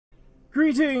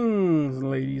Greetings,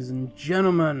 ladies and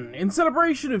gentlemen. In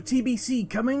celebration of TBC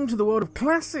coming to the world of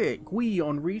Classic, we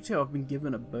on retail have been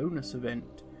given a bonus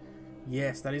event.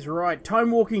 Yes, that is right.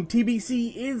 Timewalking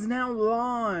TBC is now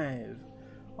live.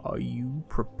 Are you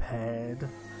prepared?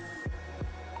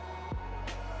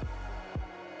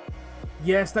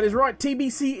 Yes, that is right.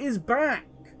 TBC is back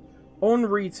on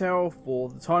retail for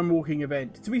the Timewalking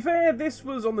event. To be fair, this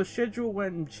was on the schedule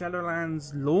when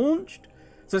Shadowlands launched,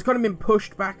 so it's kind of been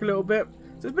pushed back a little bit.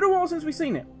 So it's been a while since we've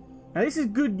seen it. Now this is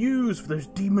good news for those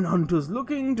demon hunters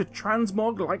looking to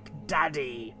transmog like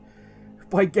Daddy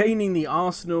by gaining the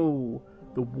arsenal,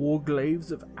 the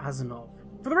Warglaives of Azzinoth.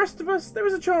 For the rest of us, there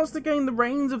is a chance to gain the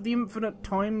reins of the infinite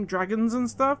time dragons and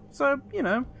stuff. So, you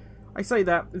know, I say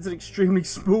that it's an extremely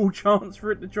small chance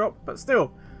for it to drop, but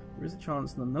still, there is a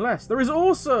chance nonetheless. There is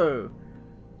also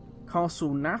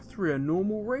Castle Nathria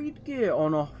normal raid gear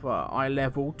on offer, eye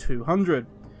level 200.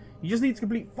 You just need to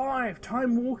complete 5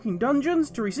 time-walking dungeons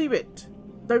to receive it.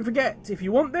 Don't forget, if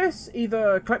you want this,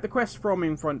 either collect the quest from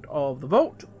in front of the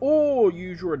vault, or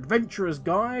use your adventurer's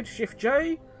guide, Shift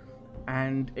J,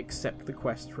 and accept the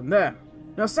quest from there.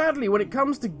 Now sadly, when it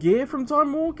comes to gear from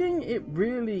time-walking, it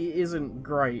really isn't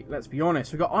great, let's be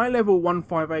honest. We've got eye level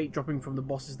 158 dropping from the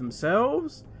bosses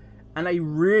themselves, and a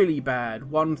really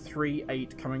bad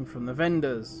 138 coming from the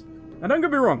vendors. Now don't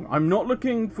get me wrong, I'm not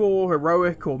looking for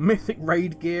heroic or mythic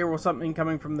raid gear or something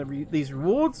coming from these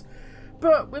rewards,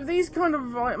 but with these kind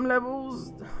of item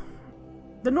levels,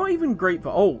 they're not even great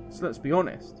for ults, let's be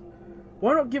honest.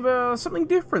 Why not give something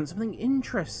different, something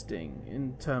interesting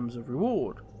in terms of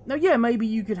reward? Now yeah, maybe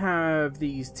you could have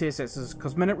these tier sets as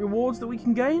cosmetic rewards that we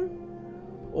can gain,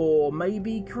 or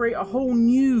maybe create a whole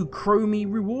new chromey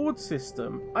reward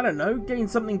system. I don't know, gain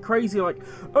something crazy like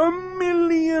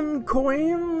 1,000,000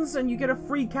 coins and you get a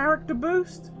free character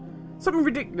boost? Something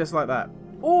ridiculous like that.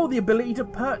 Or the ability to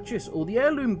purchase all the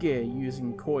heirloom gear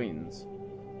using coins.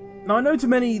 Now I know to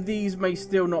many these may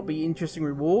still not be interesting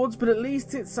rewards, but at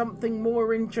least it's something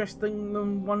more interesting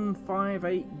than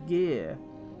 158 gear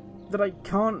that I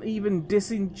can't even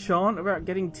disenchant without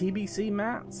getting TBC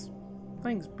mats.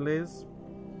 Thanks, Blizz.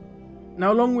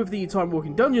 Now, along with the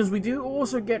time-walking dungeons, we do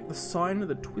also get the Sign of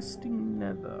the Twisting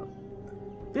Nether.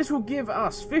 This will give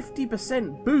us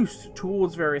 50% boost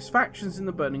towards various factions in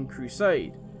the Burning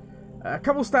Crusade. A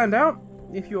couple stand out,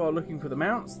 if you are looking for the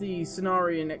mounts. The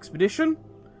Cenarian Expedition.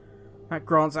 That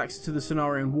grants access to the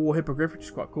Cenarian War Hippogriff, which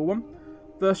is quite a cool one.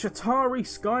 The Shatari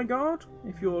Skyguard,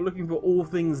 if you're looking for all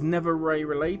things Nether-Ray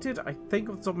related. I think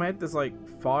off the top of my head there's like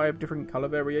 5 different colour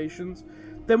variations.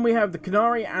 Then we have the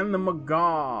Canary and the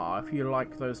Magar, if you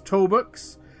like those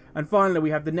toolbooks. And finally we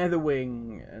have the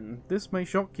Netherwing, and this may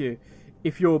shock you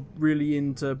if you're really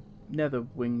into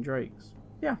Netherwing Drakes.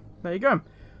 Yeah, there you go.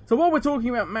 So while we're talking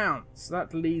about mounts,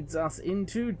 that leads us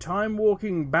into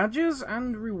time-walking badges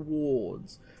and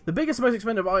rewards. The biggest, most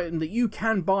expensive item that you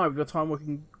can buy with your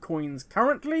time-walking coins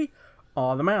currently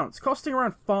are the mounts, costing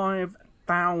around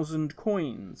 5,000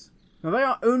 coins. Now they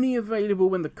are only available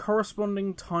when the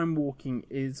corresponding time walking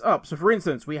is up. So for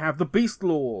instance, we have the Beast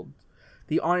Lord,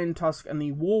 the Iron Tusk and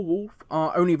the Warwolf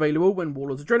are only available when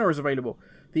Warlord's Adrenal is available.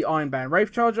 The Ironbound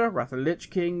Wraith Charger, Wrath of the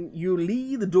Lich King,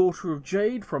 Yuli, the Daughter of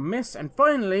Jade from Mist, and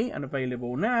finally, and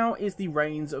available now, is the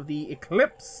Reigns of the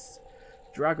Eclipse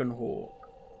Dragonhawk.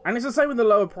 And it's the same with the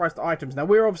lower priced items. Now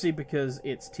we're obviously, because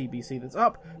it's TBC that's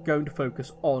up, going to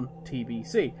focus on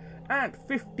TBC. At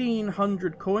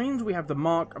 1,500 coins, we have the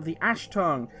Mark of the Ash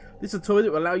Tongue. This is a toy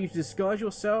that will allow you to disguise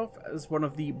yourself as one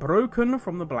of the Broken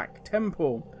from the Black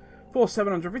Temple. For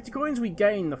 750 coins, we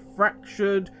gain the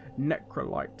Fractured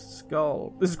Necrolite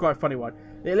Skull. This is quite a funny one.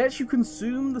 It lets you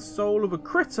consume the soul of a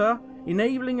critter,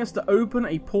 enabling us to open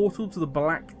a portal to the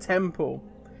Black Temple.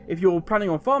 If you're planning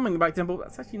on farming the Black Temple,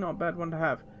 that's actually not a bad one to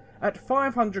have. At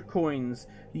 500 coins,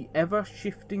 the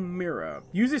Ever-Shifting Mirror.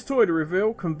 Use this toy to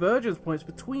reveal convergence points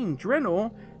between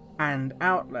Draenor and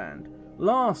Outland.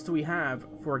 Last, we have,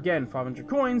 for again 500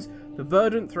 coins, the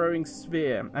Verdant Throwing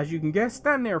Sphere. As you can guess,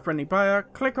 stand near a friendly player,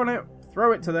 click on it,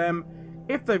 throw it to them.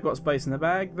 If they've got space in the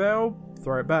bag, they'll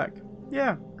throw it back.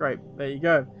 Yeah, great. There you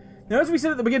go. Now, as we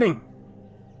said at the beginning,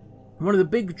 one of the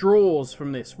big draws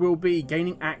from this will be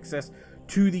gaining access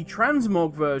to the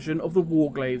Transmog version of the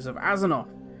Warglaives of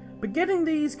Azzinoth. But getting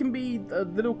these can be a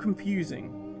little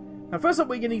confusing. Now first up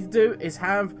what you're going to need to do is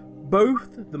have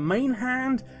both the main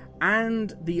hand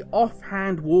and the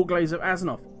offhand Warglaives of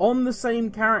Azzinoth on the same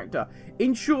character.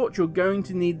 In short, you're going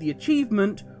to need the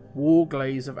achievement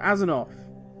Warglaives of Azzinoth.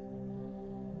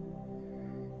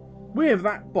 With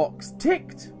that box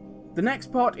ticked, the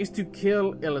next part is to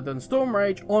kill Illidan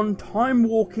Stormrage on time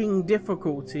walking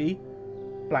difficulty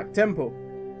Black Temple.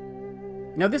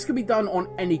 Now this can be done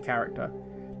on any character.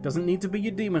 Doesn't need to be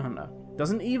your demon hunter.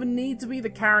 Doesn't even need to be the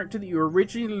character that you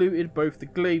originally looted both the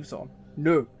glaives on.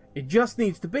 No, it just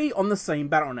needs to be on the same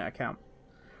Battle.net account.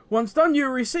 Once done, you'll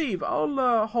receive,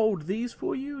 I'll hold these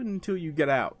for you until you get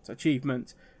out,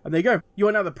 achievements. And there you go. You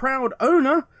are now the proud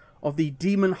owner of the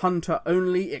Demon Hunter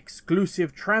only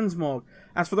exclusive Transmog.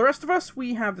 As for the rest of us,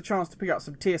 we have the chance to pick up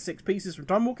some tier 6 pieces from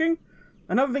Timewalking.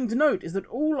 Another thing to note is that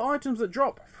all items that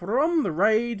drop from the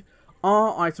raid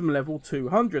are item level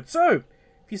 200. So,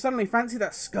 if you suddenly fancy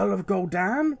that Skull of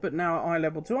Gul'dan, but now at eye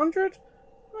level 200,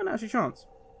 well, now's your chance.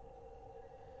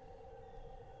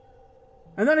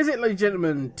 And that is it, ladies and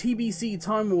gentlemen. TBC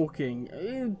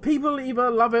Timewalking. People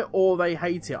either love it or they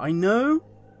hate it. I know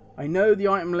the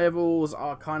item levels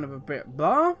are kind of a bit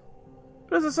blah.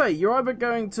 But as I say, you're either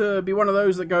going to be one of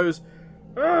those that goes,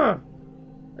 ugh,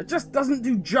 it just doesn't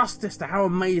do justice to how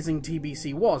amazing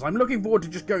TBC was. I'm looking forward to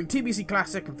just going TBC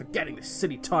Classic and forgetting this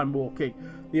silly Timewalking.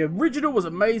 The original was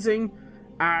amazing,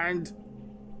 and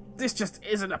this just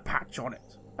isn't a patch on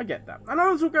it. I get that. And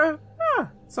others will go,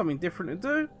 something different to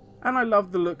do. And I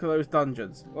love the look of those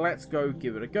dungeons. Let's go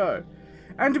give it a go.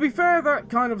 And to be fair, that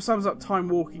kind of sums up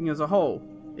Timewalking as a whole.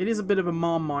 It is a bit of a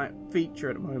Marmite feature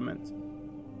at the moment.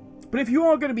 But if you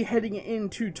are going to be heading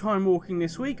into Timewalking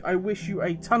this week, I wish you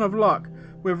a ton of luck.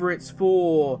 Whether it's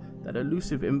for that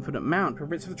elusive infinite mount,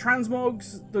 whether it's for the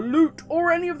transmogs, the loot,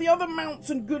 or any of the other mounts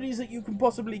and goodies that you can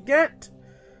possibly get.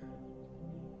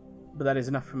 But that is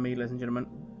enough from me, ladies and gentlemen.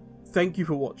 Thank you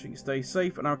for watching. Stay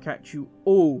safe, and I'll catch you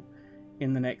all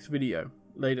in the next video.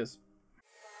 Laters.